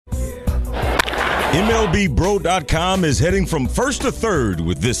MLBBro.com is heading from first to third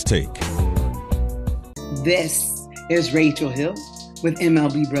with this take. This is Rachel Hill with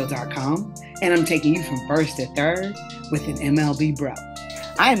MLBBro.com, and I'm taking you from first to third with an MLB Bro.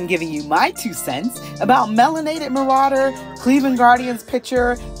 I am giving you my 2 cents about melanated marauder, Cleveland Guardians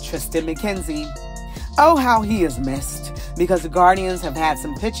pitcher Triston McKenzie. Oh, how he is missed, because the Guardians have had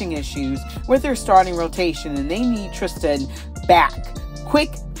some pitching issues with their starting rotation, and they need Triston back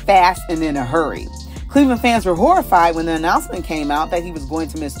quick, fast, and in a hurry. Cleveland fans were horrified when the announcement came out that he was going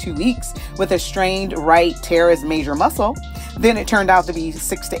to miss 2 weeks with a strained right teres major muscle. Then it turned out to be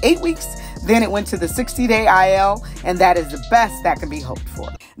 6 to 8 weeks. Then it went to the 60-day IL, and that is the best that can be hoped for.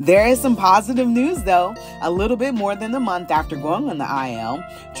 There is some positive news, though. A little bit more than a month after going on the IL,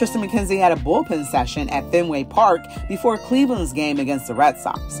 Triston McKenzie had a bullpen session at Fenway Park before Cleveland's game against the Red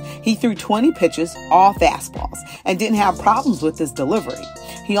Sox. He threw 20 pitches, all fastballs, and didn't have problems with his delivery.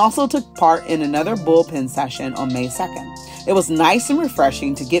 He also took part in another bullpen session on May 2nd. It was nice and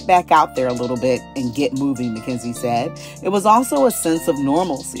refreshing to get back out there a little bit and get moving, McKenzie said. It was also a sense of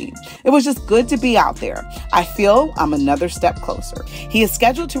normalcy. It was just good to be out there. I feel I'm another step closer. He is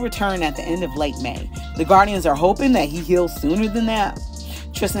scheduled to return at the end of late May. The Guardians are hoping that he heals sooner than that.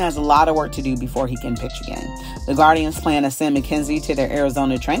 Triston has a lot of work to do before he can pitch again. The Guardians plan to send McKenzie to their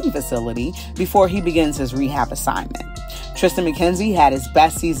Arizona training facility before he begins his rehab assignment. Triston McKenzie had his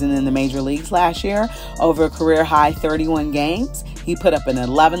best season in the major leagues last year. Over a career-high 31 games, he put up an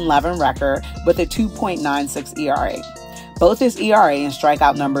 11-11 record with a 2.96 ERA. Both his ERA and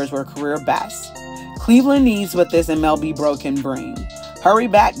strikeout numbers were career best. Cleveland needs what this MLB Bro can bring. Hurry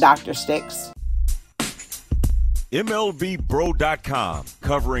back, Dr. Sticks. MLBBro.com,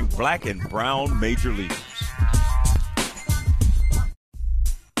 covering black and brown major leaguers.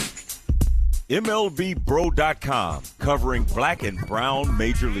 MLBBro.com, covering black and brown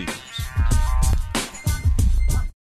major leaguers.